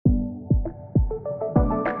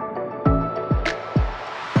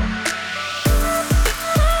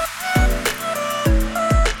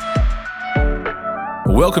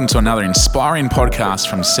Welcome to another inspiring podcast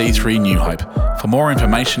from C3 New Hope. For more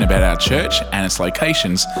information about our church and its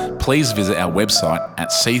locations, please visit our website at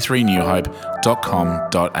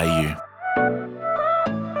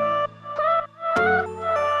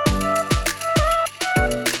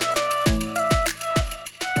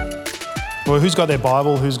Well, who's got their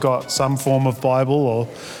Bible? Who's got some form of Bible or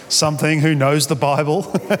something? Who knows the Bible?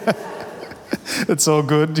 It's all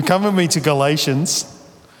good. You come with me to Galatians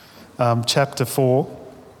chapter 4.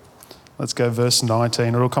 Let's go verse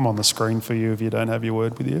 19. It'll come on the screen for you if you don't have your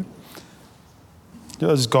word with you.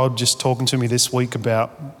 As God just talking to me this week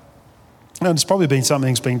about, and it's probably been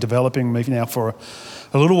something that's been developing me now for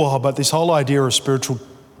a little while, but this whole idea of spiritual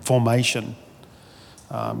formation.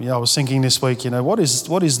 I was thinking this week, what is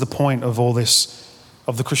the point of all this,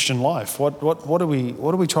 of the Christian life? What are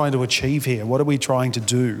we trying to achieve here? What are we trying to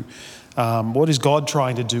do? What is God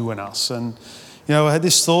trying to do in us? And I had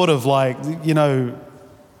this thought of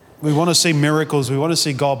we want to see miracles, we want to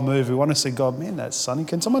see God move, we want to see God. Man, that's sunny.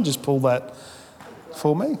 Can someone just pull that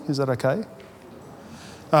for me? Is that okay?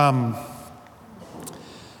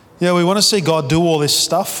 We want to see God do all this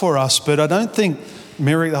stuff for us, but I don't think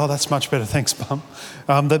that's much better. Thanks, Mum.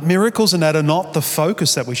 That miracles and that are not the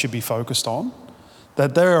focus that we should be focused on.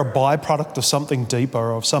 That they're a byproduct of something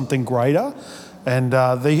deeper, of something greater. And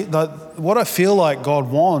what I feel like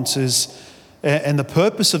God wants is, and the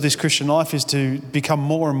purpose of this Christian life is to become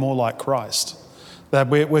more and more like Christ. That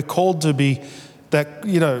we're called to be,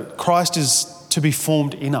 Christ is to be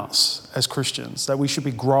formed in us as Christians, that we should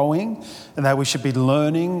be growing and that we should be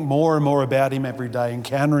learning more and more about him every day,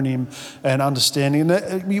 encountering him and understanding.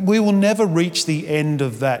 And we will never reach the end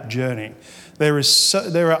of that journey. There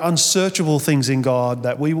are unsearchable things in God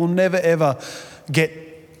that we will never ever get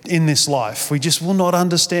in this life. We just will not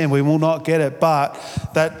understand. We will not get it. But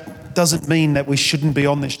that doesn't mean that we shouldn't be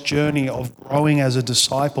on this journey of growing as a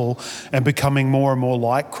disciple and becoming more and more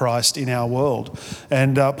like Christ in our world.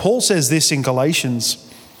 And Paul says this in Galatians.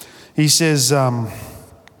 He says,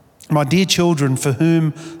 my dear children, for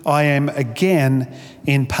whom I am again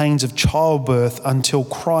in pains of childbirth until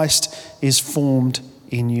Christ is formed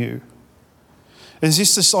in you. There's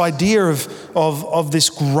just this idea of this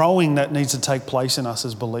growing that needs to take place in us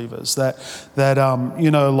as believers, that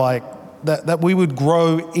we would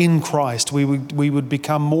grow in Christ, we would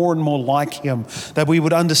become more and more like him, that we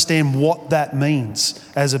would understand what that means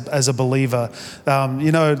as a believer.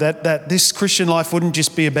 That this Christian life wouldn't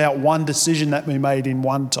just be about one decision that we made in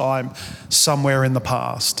one time somewhere in the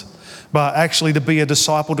past, but actually to be a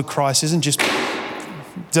disciple to Christ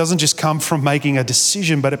doesn't just come from making a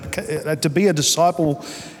decision, but to be a disciple,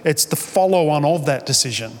 it's the follow-on of that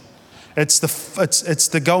decision. It's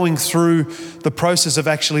the going through the process of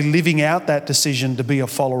actually living out that decision to be a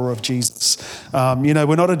follower of Jesus.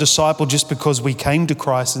 We're not a disciple just because we came to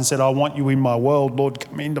Christ and said, I want you in my world, Lord,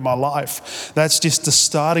 come into my life. That's just the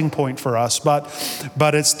starting point for us. But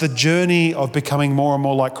it's the journey of becoming more and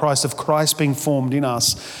more like Christ, of Christ being formed in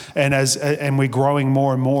us, and we're growing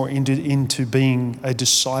more and more into being a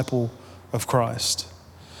disciple of Christ.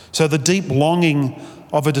 So the deep longing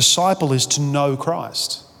of a disciple is to know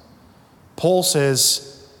Christ. Paul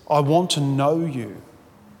says, I want to know you.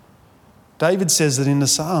 David says that in the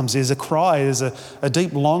Psalms, there's a cry, there's a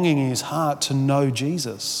deep longing in his heart to know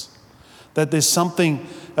Jesus. That there's something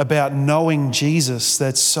about knowing Jesus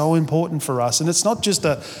that's so important for us. And it's not just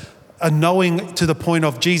a knowing to the point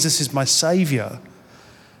of Jesus is my Saviour.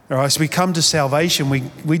 All right, so we come to salvation,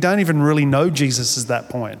 we don't even really know Jesus at that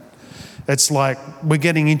point. It's like we're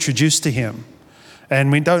getting introduced to him. And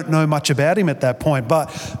we don't know much about him at that point.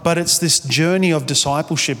 But it's this journey of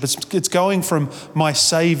discipleship. It's going from my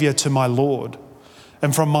Saviour to my Lord,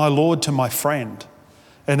 and from my Lord to my friend.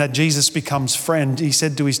 And that Jesus becomes friend. He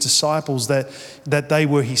said to his disciples that they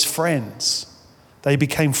were his friends. They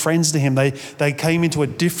became friends to him. They came into a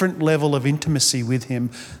different level of intimacy with him,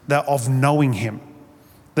 that of knowing him,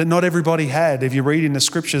 that not everybody had. If you read in the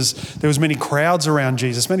scriptures, there was many crowds around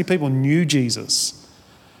Jesus. Many people knew Jesus.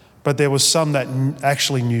 But there was some that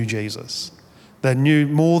actually knew Jesus, that knew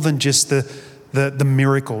more than just the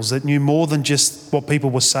miracles, that knew more than just what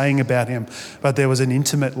people were saying about him, but there was an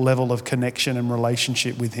intimate level of connection and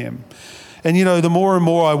relationship with him. And the more and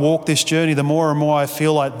more I walk this journey, the more and more I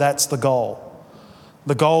feel like that's the goal.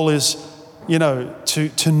 The goal is,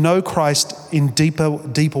 to know Christ in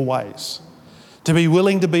deeper ways. To be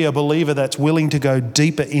willing to be a believer that's willing to go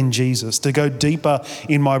deeper in Jesus, to go deeper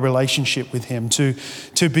in my relationship with him, to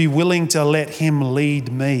be willing to let him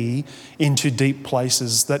lead me into deep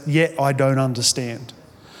places that yet I don't understand.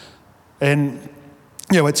 And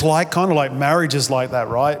it's kind of like marriage is like that,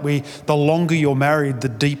 right? The longer you're married, the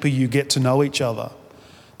deeper you get to know each other.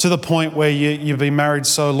 to the point where you've been married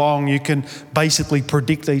so long, you can basically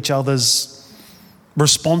predict each other's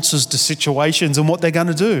responses to situations and what they're going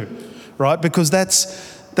to do, right? Because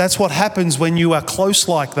that's what happens when you are close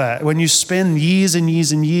like that. When you spend years and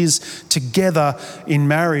years and years together in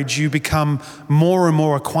marriage, you become more and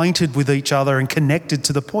more acquainted with each other and connected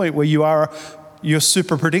to the point where you're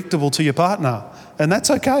super predictable to your partner. And that's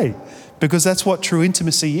okay, because that's what true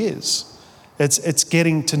intimacy is. It's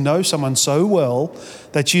getting to know someone so well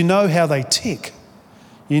that you know how they tick,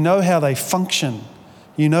 you know how they function,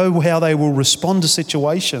 you know how they will respond to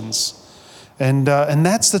situations. And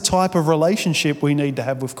that's the type of relationship we need to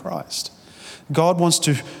have with Christ. God wants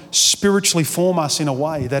to spiritually form us in a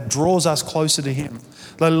way that draws us closer to Him,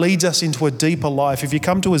 that leads us into a deeper life. If you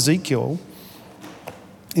come to Ezekiel,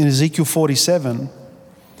 in Ezekiel 47,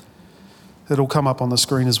 it'll come up on the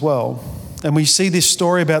screen as well. And we see this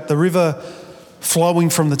story about the river flowing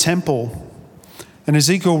from the temple. And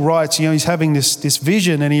Ezekiel writes, he's having this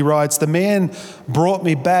vision, and he writes, "The man brought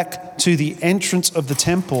me back to the entrance of the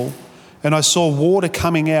temple, and I saw water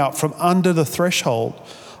coming out from under the threshold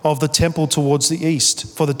of the temple towards the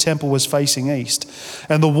east, for the temple was facing east.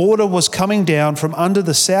 And the water was coming down from under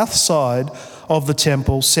the south side of the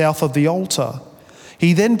temple, south of the altar.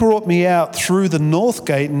 He then brought me out through the north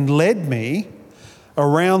gate and led me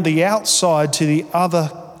around the outside to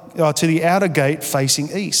the outer gate facing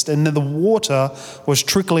east, and the water was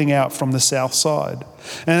trickling out from the south side.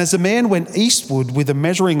 And as the man went eastward with a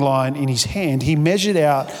measuring line in his hand, he measured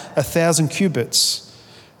out 1,000 cubits,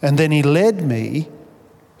 and then he led me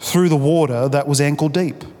through the water that was ankle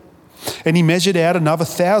deep. And he measured out another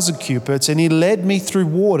 1,000 cubits, and he led me through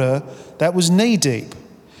water that was knee deep.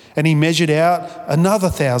 And he measured out another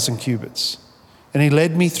 1,000 cubits, and he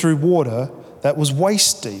led me through water that was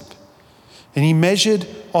waist deep. And he measured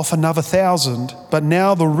off another 1,000, but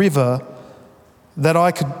now the river that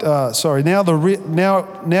I could,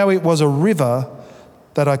 now it was a river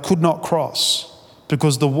that I could not cross,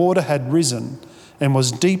 because the water had risen and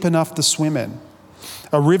was deep enough to swim in.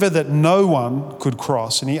 A river that no one could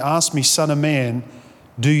cross. And he asked me, 'Son of man,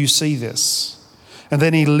 do you see this?' And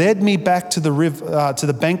then he led me back to the river, to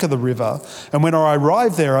the bank of the river. And when I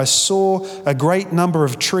arrived there, I saw a great number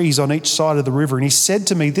of trees on each side of the river. And he said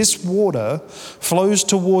to me, 'This water flows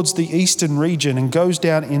towards the eastern region and goes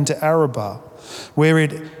down into Arabah, where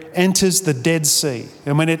it enters the Dead Sea.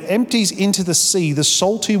 And when it empties into the sea, the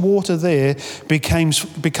salty water there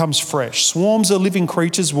becomes fresh. Swarms of living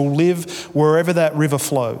creatures will live wherever that river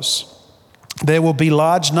flows. There will be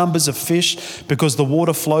large numbers of fish, because the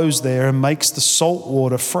water flows there and makes the salt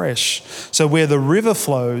water fresh. So where the river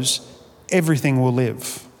flows, everything will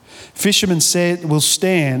live. Fishermen will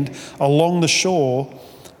stand along the shore,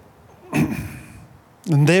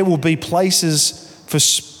 and there will be places for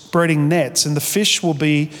spreading nets, and the fish will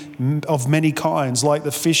be of many kinds, like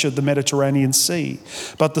the fish of the Mediterranean Sea.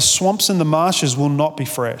 But the swamps and the marshes will not be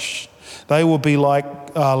fresh. They will be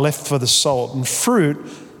left for the salt. And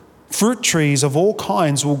Fruit trees of all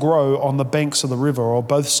kinds will grow on the banks of the river, or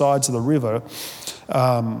both sides of the river,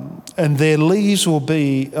 and their leaves will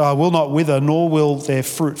not wither, nor will their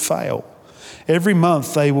fruit fail. Every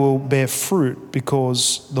month they will bear fruit,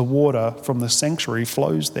 because the water from the sanctuary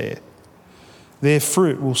flows there. Their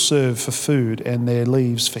fruit will serve for food, and their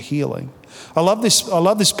leaves for healing." I love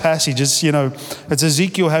this passage. It's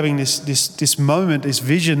Ezekiel having this moment, this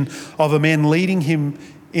vision of a man leading him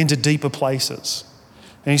into deeper places.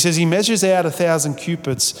 And he says he measures out 1,000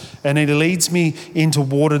 cubits, and he leads me into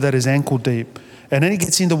water that is ankle deep. And then he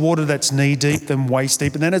gets into water that's knee deep, then waist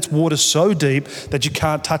deep, and then it's water so deep that you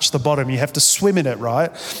can't touch the bottom. You have to swim in it,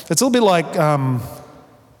 right? It's a little bit like,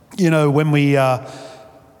 when we at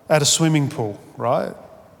a swimming pool, right?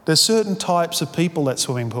 There's certain types of people at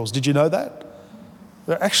swimming pools. Did you know that?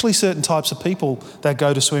 There are actually certain types of people that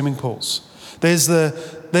go to swimming pools. There's the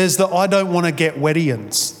I don't want to get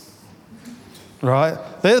wettians. Right?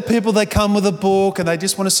 They're the people that come with a book and they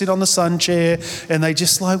just want to sit on the sun chair and they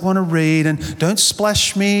just want to read, and don't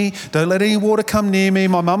splash me, don't let any water come near me.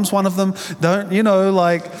 My mum's one of them.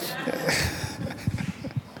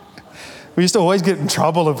 We used to always get in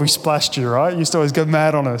trouble if we splashed you, right? You used to always go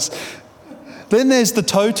mad on us. Then there's the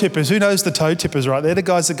toe tippers. Who knows the toe tippers, right? They're the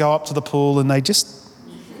guys that go up to the pool and they just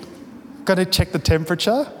got to check the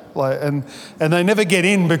temperature, and they never get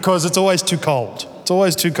in because it's always too cold. It's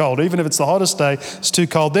always too cold. Even if it's the hottest day, it's too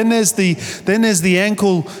cold. Then there's the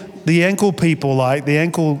ankle people, the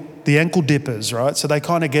ankle dippers, right? So they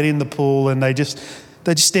kind of get in the pool and they just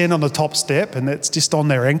stand on the top step and it's just on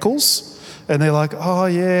their ankles. And they're like, oh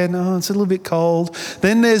yeah, no, it's a little bit cold.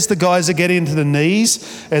 Then there's the guys that get into the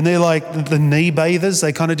knees, and they're like the knee bathers.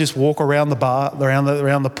 They kind of just walk around the bar,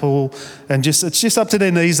 around the pool, and it's just up to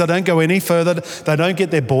their knees. They don't go any further. They don't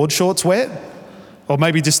get their board shorts wet. Or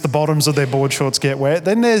maybe just the bottoms of their board shorts get wet.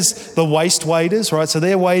 Then there's the waist waders, right? So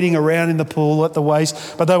they're wading around in the pool at the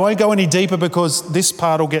waist, but they won't go any deeper because this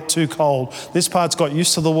part will get too cold. This part's got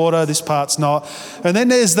used to the water, this part's not. And then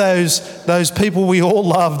there's those people we all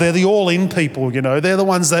love. They're the all-in people, you know. They're the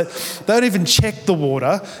ones that don't even check the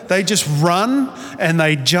water. They just run and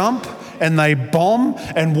they jump and they bomb,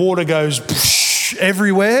 and water goes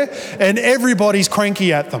everywhere, and everybody's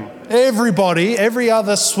cranky at them. Everybody, every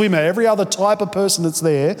other swimmer, every other type of person that's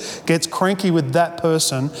there gets cranky with that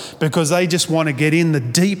person because they just want to get in the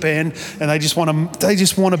deep end, and they just want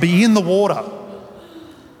to be in the water.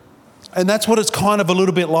 And that's what it's kind of a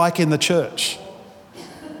little bit like in the church.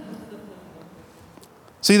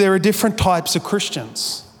 See, there are different types of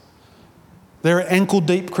Christians. There are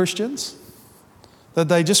ankle-deep Christians that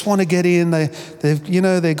they just want to get in.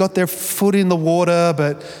 They've got their foot in the water,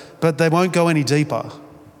 but they won't go any deeper.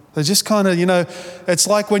 They just kind of, it's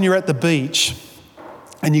like when you're at the beach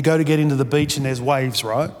and you go to get into the beach and there's waves,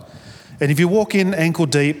 right? And if you walk in ankle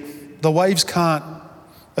deep, the waves can't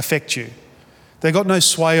affect you. They've got no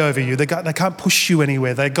sway over you. They can't push you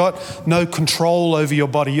anywhere. They've got no control over your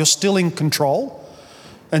body. You're still in control.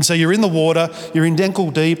 And so you're in the water, you're in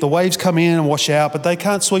ankle deep, the waves come in and wash out, but they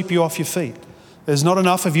can't sweep you off your feet. There's not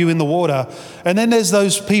enough of you in the water. And then there's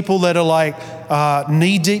those people that are like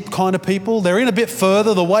knee-deep kind of people. They're in a bit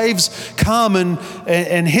further. The waves come and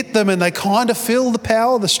hit them, and they kind of feel the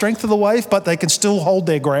power, the strength of the wave, but they can still hold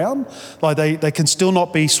their ground. Like they can still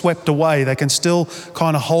not be swept away. They can still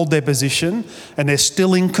kind of hold their position, and they're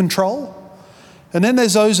still in control. And then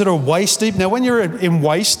there's those that are waist-deep. Now, when you're in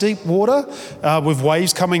waist-deep water with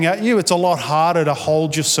waves coming at you, it's a lot harder to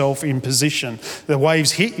hold yourself in position. The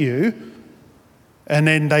waves hit you, and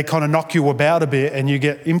then they kind of knock you about a bit, and you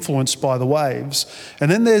get influenced by the waves. And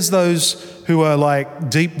then there's those who are like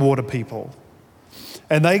deep water people.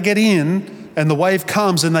 And they get in, and the wave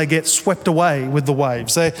comes, and they get swept away with the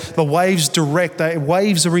waves. The waves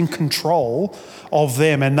waves are in control of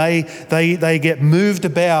them, and they get moved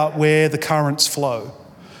about where the currents flow.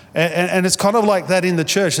 And it's kind of like that in the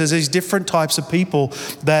church. There's these different types of people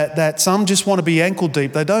that some just want to be ankle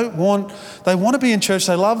deep. They want to be in church.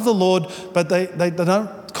 They love the Lord, but they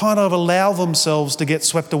don't kind of allow themselves to get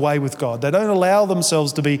swept away with God. They don't allow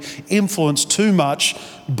themselves to be influenced too much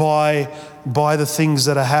by the things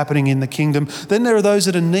that are happening in the kingdom. Then there are those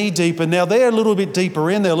that are knee deep, and now they're a little bit deeper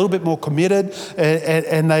in. They're a little bit more committed,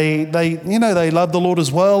 and they love the Lord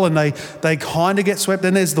as well, and they kind of get swept.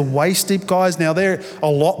 Then there's the waist deep guys. Now they're a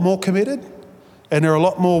lot more committed, and they're a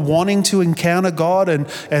lot more wanting to encounter God and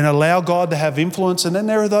allow God to have influence. And then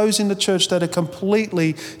there are those in the church that are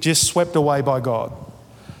completely just swept away by God.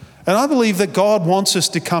 And I believe that God wants us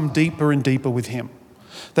to come deeper and deeper with Him.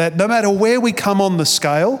 That no matter where we come on the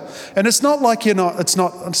scale, and it's not like it's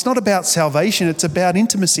not about salvation, it's about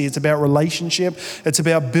intimacy, it's about relationship, it's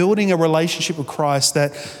about building a relationship with Christ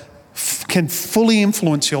that can fully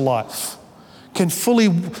influence your life, can fully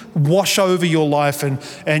wash over your life,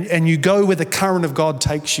 and you go where the current of God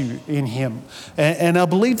takes you in Him. And I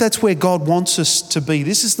believe that's where God wants us to be.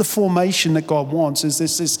 This is the formation that God wants, is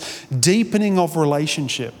this deepening of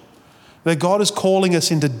relationship. That God is calling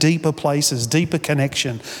us into deeper places, deeper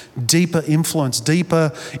connection, deeper influence,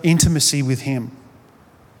 deeper intimacy with Him.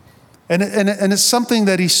 And it's something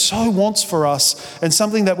that He so wants for us, and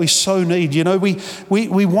something that we so need.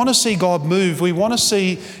 We want to see God move. We want to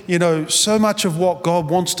see, so much of what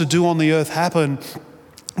God wants to do on the earth happen.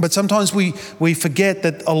 But sometimes we forget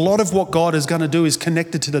that a lot of what God is going to do is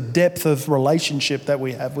connected to the depth of relationship that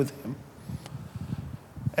we have with Him.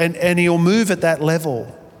 And He'll move at that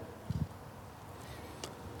level.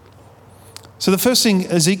 So the first thing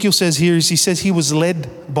Ezekiel says here is he says he was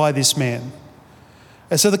led by this man.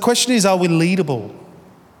 And so the question is, are we leadable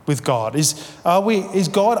with God? Is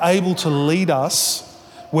God able to lead us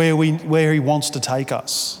where He wants to take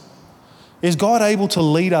us? Is God able to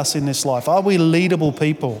lead us in this life? Are we leadable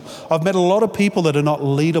people? I've met a lot of people that are not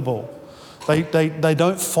leadable. They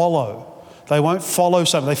don't follow. They won't follow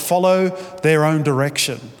something. They follow their own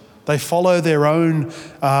direction. They follow their own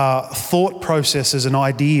thought processes and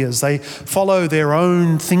ideas. They follow their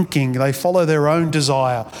own thinking. They follow their own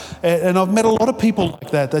desire. And I've met a lot of people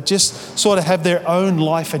like that just sort of have their own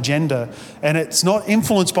life agenda, and it's not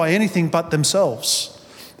influenced by anything but themselves.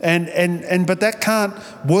 But that can't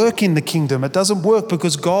work in the kingdom. It doesn't work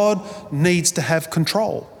because God needs to have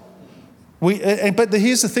control. But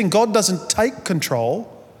here's the thing: God doesn't take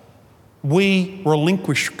control. we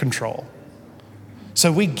relinquish control.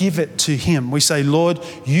 So we give it to him. We say, Lord,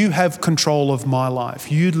 you have control of my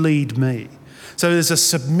life. You lead me. So there's a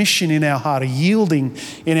submission in our heart, a yielding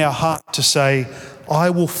in our heart to say, I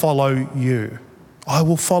will follow you. I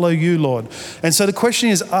will follow you, Lord. And so the question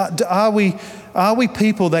is, are we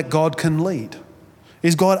people that God can lead?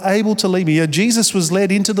 Is God able to lead me? Jesus was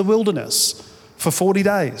led into the wilderness for 40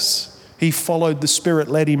 days. He followed the Spirit,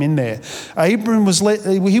 led him in there. Abram was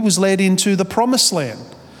led into the promised land.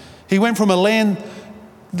 He went from a land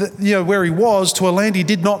where he was to a land he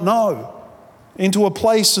did not know, into a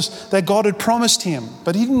place that God had promised him.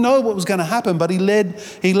 But he didn't know what was going to happen, but he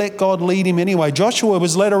let God lead him anyway. Joshua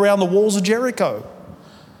was led around the walls of Jericho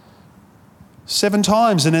 7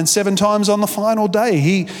 times, and then 7 times on the final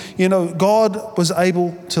day. God was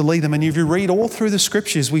able to lead them. And if you read all through the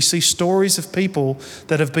scriptures, we see stories of people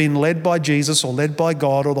that have been led by Jesus or led by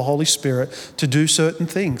God or the Holy Spirit to do certain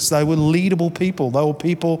things. They were leadable people. They were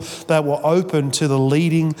people that were open to the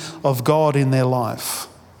leading of God in their life.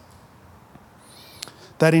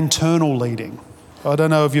 That internal leading. I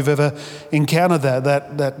don't know if you've ever encountered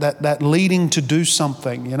that leading to do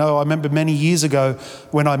something. I remember many years ago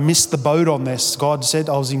when I missed the boat on this. God said,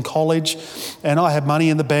 I was in college and I had money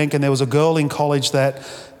in the bank, and there was a girl in college that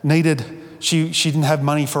she didn't have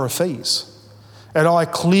money for her fees. And I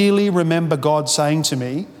clearly remember God saying to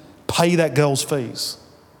me, pay that girl's fees.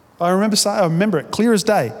 I remember it clear as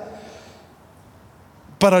day.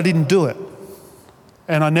 But I didn't do it.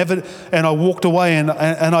 And I walked away and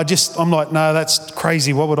I'm like, no, that's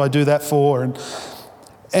crazy. What would I do that for?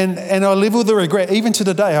 And I live with a regret. Even to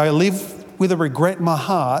today, I live with a regret in my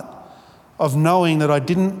heart of knowing that I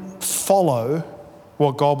didn't follow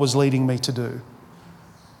what God was leading me to do.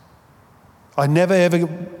 I never ever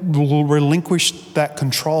relinquished that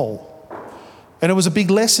control. And it was a big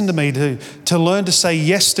lesson to me to learn to say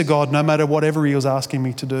yes to God no matter whatever he was asking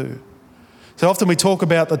me to do. So often we talk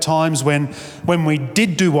about the times when we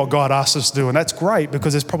did do what God asked us to do, and that's great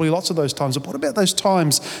because there's probably lots of those times. But what about those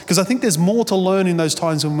times? Because I think there's more to learn in those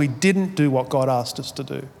times when we didn't do what God asked us to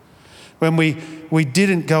do. When we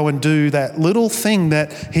didn't go and do that little thing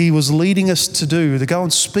that he was leading us to do, to go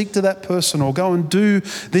and speak to that person or go and do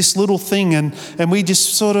this little thing, and we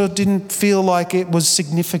just sort of didn't feel like it was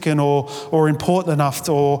significant or important enough,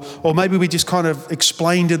 or maybe we just kind of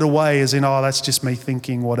explained it away as in, oh, that's just me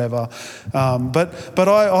thinking, whatever. But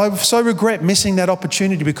I so regret missing that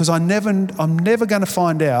opportunity because I'm never going to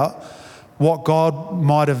find out what God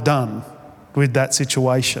might have done with that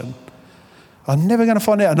situation. I'm never going to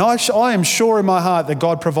find out. And I am sure in my heart that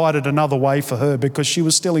God provided another way for her because she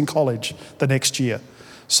was still in college the next year.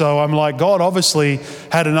 So I'm like, God obviously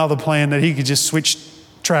had another plan that he could just switch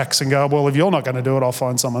tracks and go, well, if you're not going to do it, I'll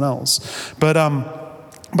find someone else. But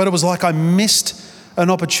it was like I missed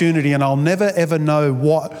an opportunity, and I'll never ever know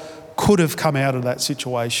what could have come out of that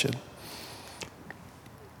situation.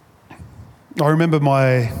 I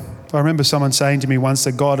remember someone saying to me once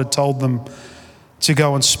that God had told them to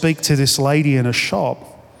go and speak to this lady in a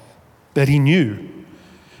shop that he knew.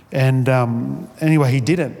 And anyway, he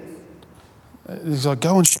didn't. He's like,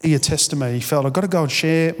 go and share your testimony. He felt, I've got to go and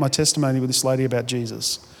share my testimony with this lady about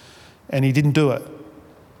Jesus. And he didn't do it.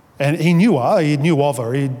 And he knew her, he knew of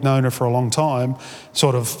her, he'd known her for a long time,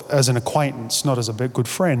 sort of as an acquaintance, not as a good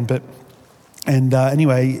friend.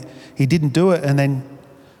 Anyway, he didn't do it, and then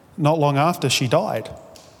not long after, she died.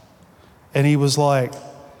 And he was like,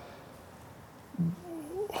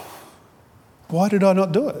 why did I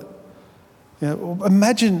not do it?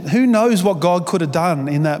 Imagine, who knows what God could have done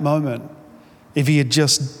in that moment if he had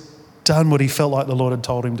just done what he felt like the Lord had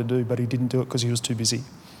told him to do, but he didn't do it because he was too busy.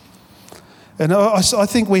 And I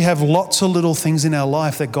think we have lots of little things in our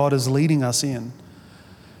life that God is leading us in.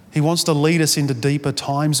 He wants to lead us into deeper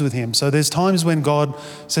times with him. So there's times when God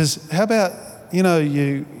says, how about, you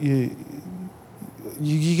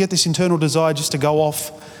get this internal desire just to go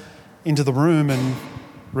off into the room and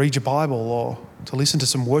read your Bible or to listen to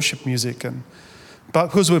some worship music, but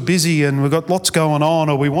because we're busy and we've got lots going on,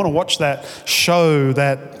 or we want to watch that show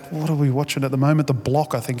what are we watching at the moment? The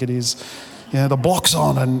Block, I think it is. The Block's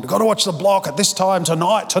on, and we've got to watch The Block at this time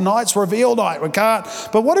tonight. Tonight's reveal night. We can't.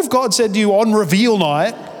 But what if God said to you on reveal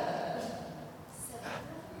night?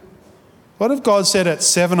 What if God said at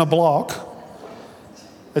 7 o'clock,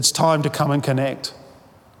 it's time to come and connect?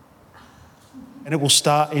 And it will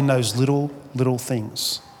start in those little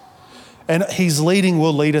things. And his leading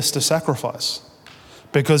will lead us to sacrifice,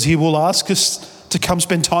 because he will ask us to come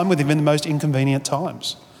spend time with him in the most inconvenient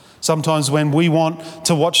times. Sometimes when we want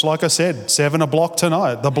to watch, like I said, 7 o'clock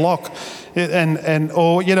tonight, The Block,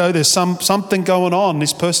 or there's something going on.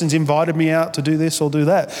 This person's invited me out to do this or do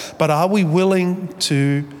that. But are we willing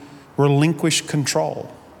to relinquish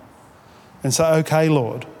control and say, okay,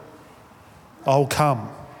 Lord, I'll come?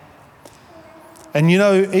 And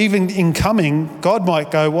even in coming, God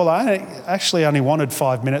might go, well, I actually only wanted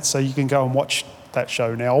 5 minutes, so you can go and watch that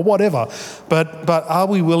show now or whatever. But are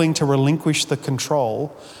we willing to relinquish the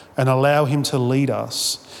control and allow him to lead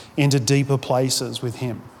us into deeper places with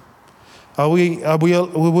him? Will we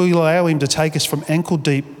allow him to take us from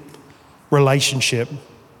ankle-deep relationship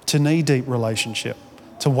to knee-deep relationship,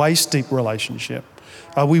 to waist-deep relationship?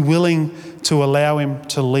 Are we willing to allow him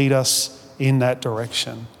to lead us in that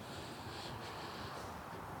direction?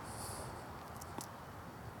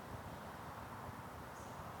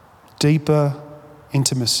 Deeper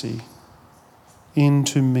intimacy.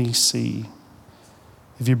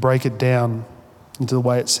 If you break it down into the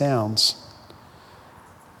way it sounds,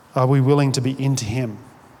 are we willing to be into him?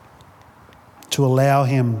 To allow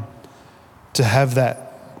him to have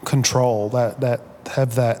that control, that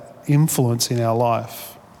have that influence in our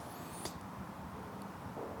life?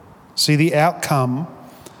 See, the outcome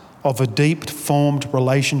of a deep formed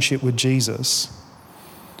relationship with Jesus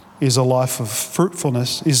is a life of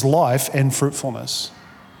fruitfulness, is life and fruitfulness.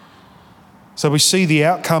 So we see the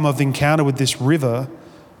outcome of the encounter with this river,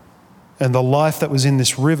 and the life that was in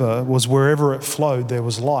this river was wherever it flowed, there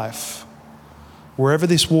was life. Wherever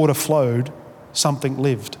this water flowed, something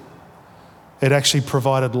lived. It actually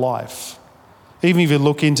provided life. Even if you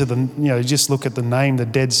look into just look at the name, the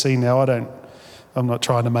Dead Sea. Now, I'm not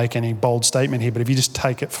trying to make any bold statement here, but if you just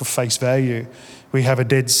take it for face value, we have a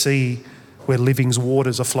Dead Sea where living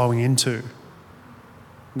waters are flowing into.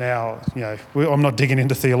 Now, I'm not digging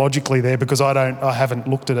into theologically there because I haven't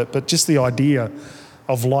looked at it, but just the idea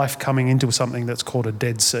of life coming into something that's called a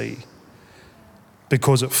Dead Sea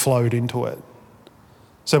because it flowed into it.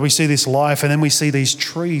 So we see this life, and then we see these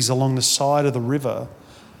trees along the side of the river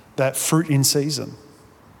that fruit in season.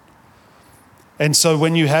 And so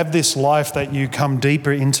when you have this life that you come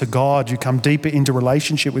deeper into God, you come deeper into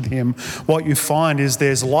relationship with him, what you find is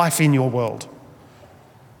there's life in your world.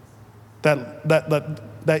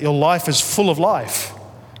 That your life is full of life.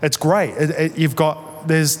 It's great.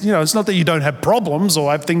 It's not that you don't have problems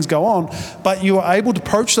or have things go on, but you are able to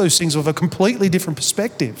approach those things with a completely different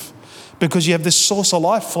perspective because you have this source of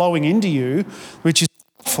life flowing into you, which is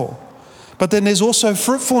powerful. But then there's also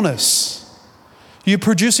fruitfulness. You're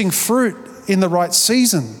producing fruit in the right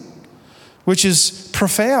season, which is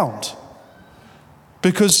profound.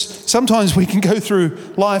 Because sometimes we can go through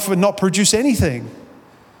life and not produce anything.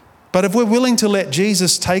 But if we're willing to let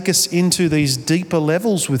Jesus take us into these deeper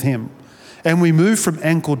levels with him, and we move from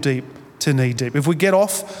ankle deep to knee deep, if we get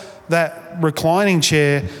off that reclining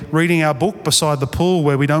chair reading our book beside the pool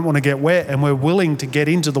where we don't want to get wet and we're willing to get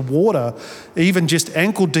into the water, even just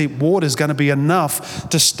ankle deep water is going to be enough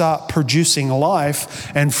to start producing life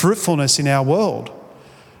and fruitfulness in our world.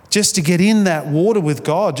 Just to get in that water with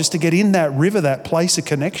God, just to get in that river, that place of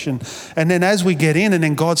connection. And then as we get in and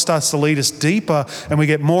then God starts to lead us deeper and we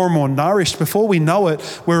get more and more nourished, before we know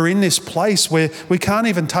it, we're in this place where we can't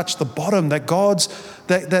even touch the bottom, that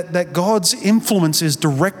God's influence is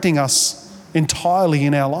directing us entirely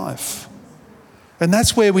in our life. And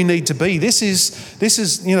that's where we need to be. This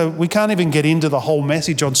is, we can't even get into the whole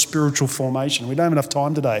message on spiritual formation. We don't have enough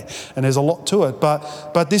time today, and there's a lot to it.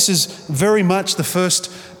 But this is very much the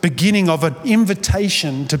first beginning of an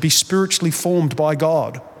invitation to be spiritually formed by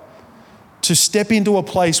God. To step into a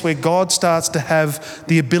place where God starts to have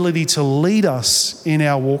the ability to lead us in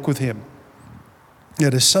our walk with him.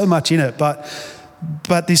 There's so much in it, but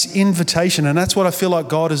this invitation, and that's what I feel like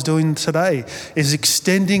God is doing today, is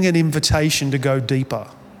extending an invitation to go deeper.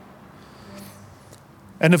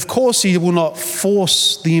 And of course, he will not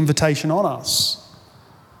force the invitation on us.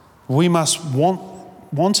 We must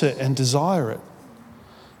want it and desire it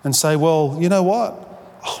and say, well, you know what?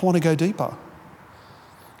 I want to go deeper.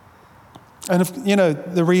 And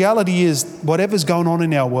the reality is, whatever's going on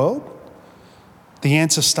in our world, the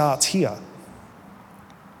answer starts here.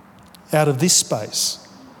 Out of this space,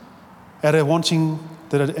 out of wanting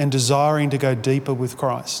and desiring to go deeper with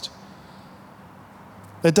Christ.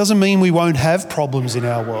 That doesn't mean we won't have problems in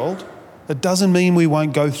our world. It doesn't mean we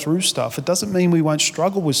won't go through stuff. It doesn't mean we won't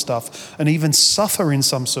struggle with stuff and even suffer in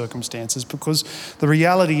some circumstances, because the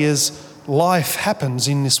reality is life happens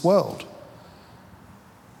in this world.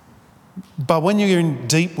 But when you're in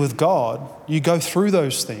deep with God, you go through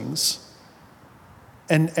those things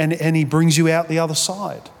and he brings you out the other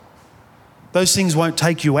side. Those things won't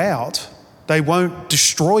take you out. They won't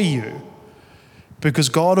destroy you, because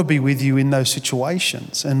God will be with you in those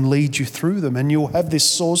situations and lead you through them. And you'll have this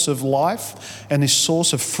source of life and this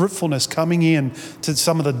source of fruitfulness coming in to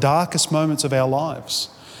some of the darkest moments of our lives,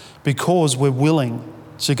 because we're willing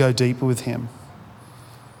to go deeper with him.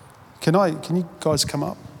 Can you guys come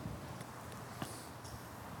up?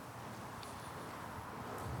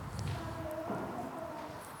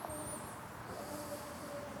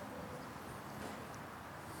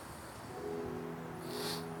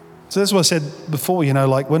 So that's what I said before,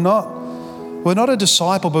 like we're not a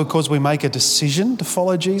disciple because we make a decision to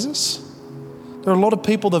follow Jesus. There are a lot of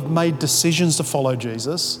people that have made decisions to follow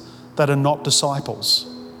Jesus that are not disciples.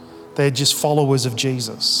 They're just followers of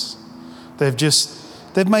Jesus.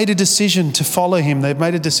 They've made a decision to follow him. They've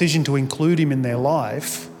made a decision to include him in their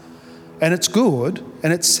life. And it's good,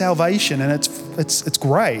 and it's salvation, and it's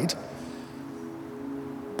great.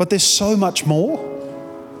 But there's so much more.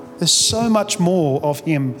 There's so much more of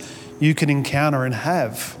him you can encounter and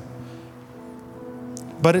have.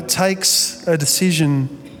 But it takes a decision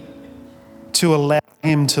to allow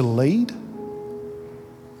him to lead,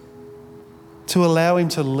 to allow him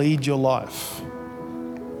to lead your life.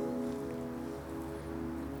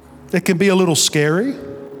 It can be a little scary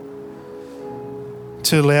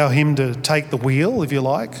to allow him to take the wheel, if you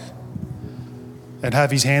like, and have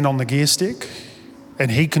his hand on the gear stick, and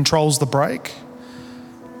he controls the brake,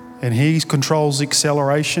 and he controls the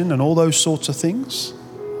acceleration and all those sorts of things.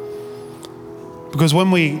 Because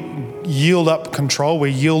when we yield up control,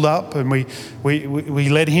 we yield up and we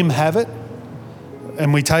let him have it,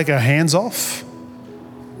 and we take our hands off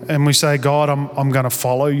and we say, God, I'm going to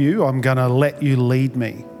follow you. I'm going to let you lead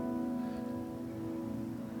me.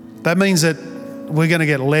 That means that we're going to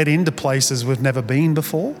get led into places we've never been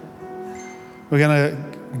before. We're going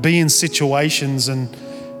to be in situations and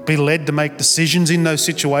be led to make decisions in those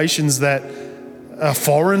situations that are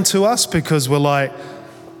foreign to us, because we're like,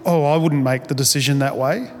 oh, I wouldn't make the decision that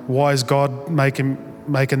way. Why is God wanting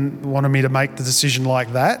me to make the decision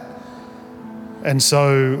like that? And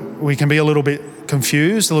so we can be a little bit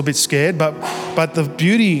confused, a little bit scared. But the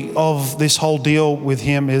beauty of this whole deal with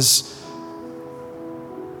him is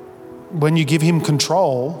when you give him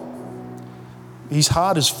control, his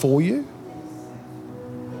heart is for you.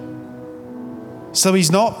 So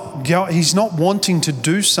he's not wanting to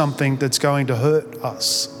do something that's going to hurt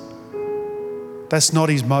us. That's not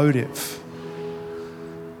his motive.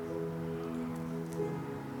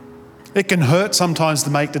 It can hurt sometimes to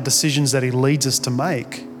make the decisions that he leads us to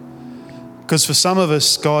make. Because for some of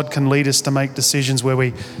us, God can lead us to make decisions where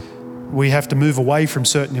we have to move away from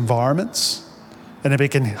certain environments, and it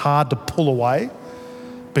becomes hard to pull away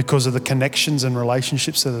because of the connections and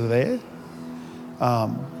relationships that are there.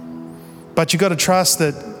 But you've got to trust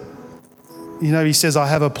that, he says, I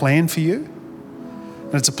have a plan for you.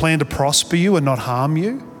 And it's a plan to prosper you and not harm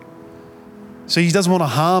you. So he doesn't want to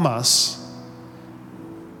harm us.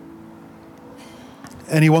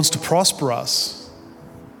 And he wants to prosper us.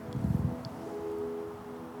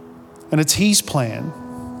 And it's his plan.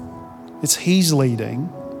 It's his leading.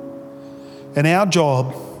 And our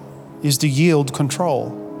job is to yield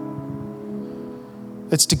control.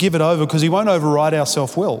 It's to give it over, because he won't override our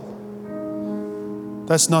self-will.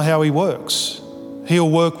 That's not how he works. He'll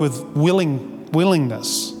work with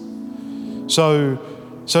willingness. So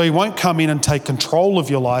he won't come in and take control of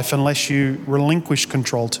your life unless you relinquish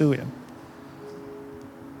control to him.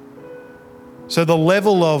 So the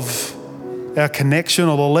level of our connection,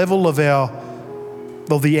 or the level of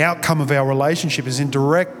the outcome of our relationship, is in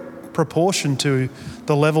direct proportion to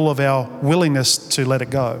the level of our willingness to let it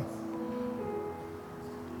go.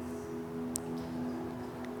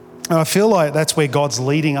 And I feel like that's where God's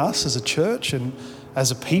leading us as a church and as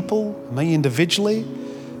a people, me individually,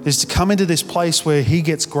 is to come into this place where he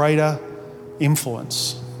gets greater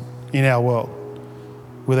influence in our world,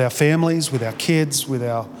 with our families, with our kids, with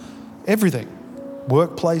our everything,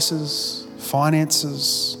 workplaces,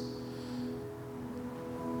 finances.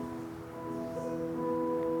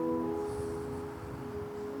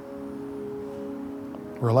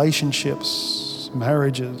 Relationships,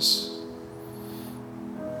 marriages.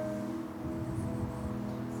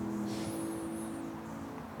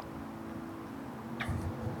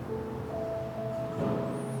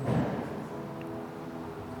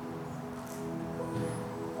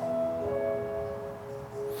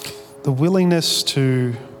 The willingness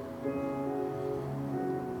to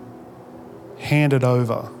hand it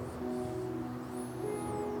over,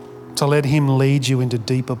 to let him lead you into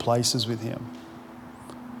deeper places with him,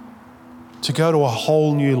 to go to a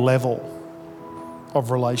whole new level of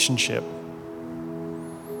relationship.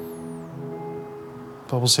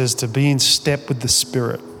 The Bible says to be in step with the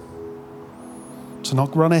Spirit. To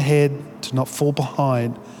not run ahead, to not fall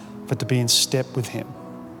behind, but to be in step with Him.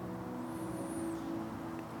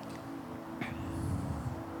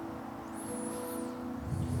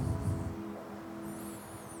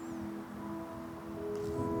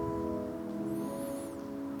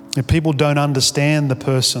 If people don't understand the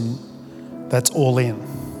person that's all in,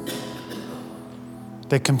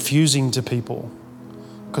 they're confusing to people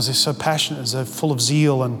because they're so passionate, they're full of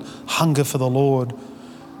zeal and hunger for the Lord.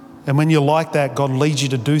 And when you're like that, God leads you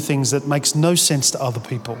to do things that makes no sense to other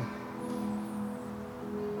people.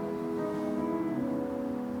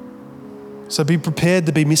 So be prepared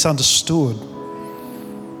to be misunderstood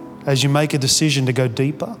as you make a decision to go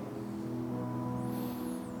deeper.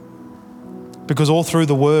 Because all through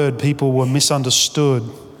the Word, people were misunderstood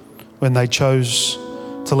when they chose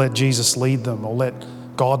to let Jesus lead them or let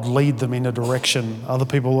God lead them in a direction. Other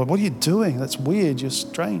people were, what are you doing? That's weird, you're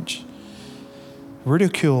strange.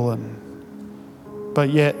 Ridicule.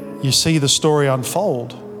 But yet you see the story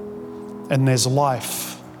unfold and there's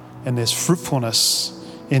life and there's fruitfulness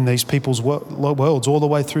in these people's worlds all the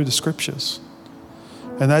way through the Scriptures.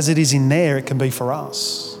 And as it is in there, it can be for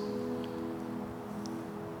us.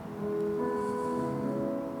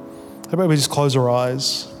 How about we just close our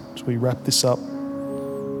eyes as we wrap this up?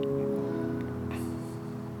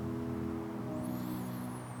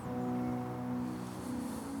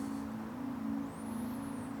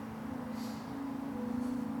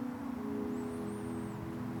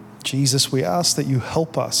 Jesus, we ask that you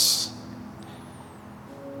help us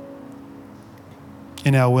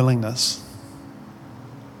in our willingness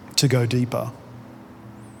to go deeper.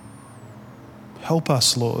 Help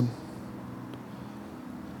us, Lord,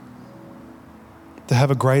 to have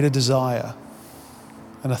a greater desire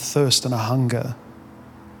and a thirst and a hunger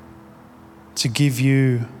to give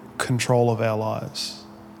you control of our lives,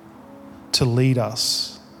 to lead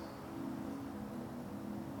us,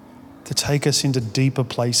 to take us into deeper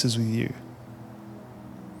places with you.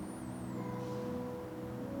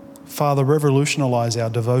 Father, revolutionize our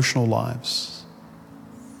devotional lives.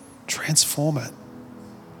 Transform it.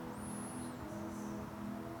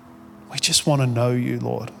 We just want to know you,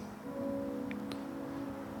 Lord.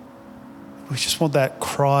 We just want that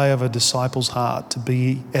cry of a disciple's heart to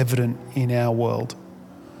be evident in our world.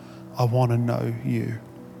 I want to know you.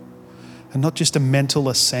 And not just a mental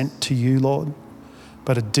assent to you, Lord,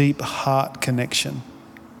 but a deep heart connection.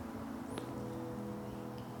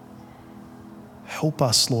 Help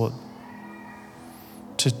us, Lord,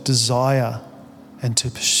 to desire and to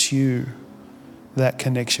pursue that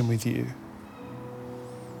connection with you.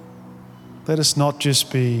 Let us not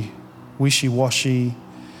just be wishy-washy,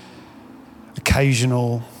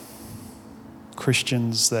 occasional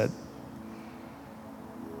Christians that,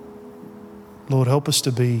 Lord, help us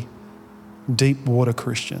to be deep water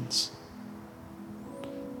Christians.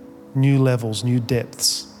 New levels, new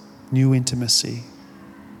depths, new intimacy.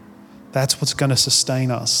 That's what's going to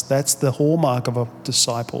sustain us. That's the hallmark of a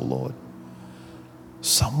disciple, Lord.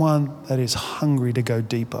 Someone that is hungry to go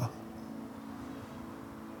deeper.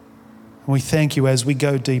 And we thank you as we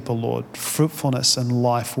go deeper, Lord, fruitfulness and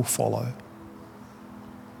life will follow.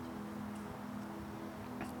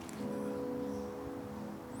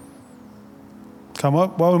 Come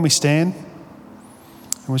on, why don't we stand?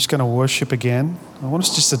 And we're just going to worship again. I want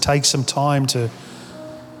us just to take some time to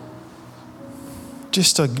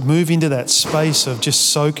move into that space of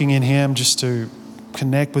just soaking in Him, just to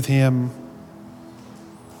connect with Him.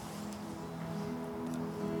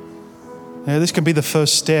 Now, this can be the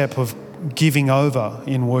first step of giving over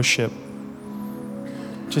in worship.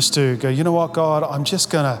 Just to go, you know what, God, I'm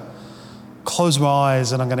just going to close my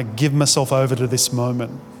eyes and I'm going to give myself over to this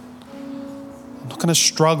moment. I'm not going to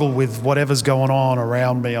struggle with whatever's going on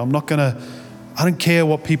around me. I don't care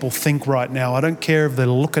what people think right now. I don't care if they're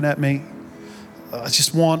looking at me. I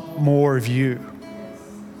just want more of you.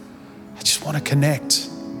 I just want to connect.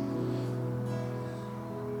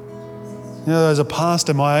 You know, as a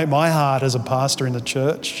pastor, my heart as a pastor in the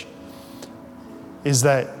church is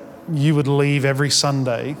that you would leave every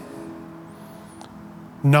Sunday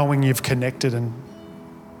knowing you've connected and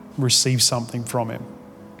received something from Him.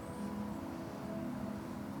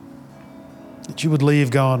 That you would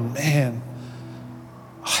leave going, man,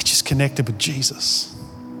 I just connected with Jesus.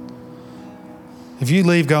 If you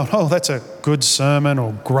leave going, oh, that's a good sermon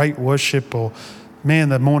or great worship, or man,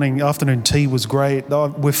 the afternoon tea was great,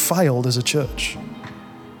 we've failed as a church.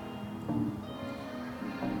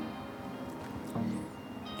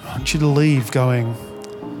 I want you to leave going,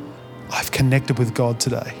 I've connected with God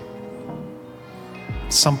today.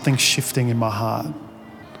 Something shifting in my heart.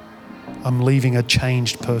 I'm leaving a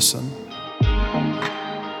changed person.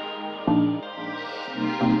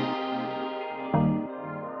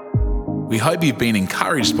 We hope you've been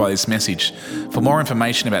encouraged by this message. For more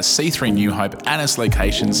information about C3 New Hope and its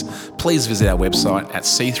locations, please visit our website at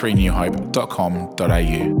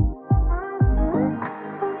c3newhope.com.au.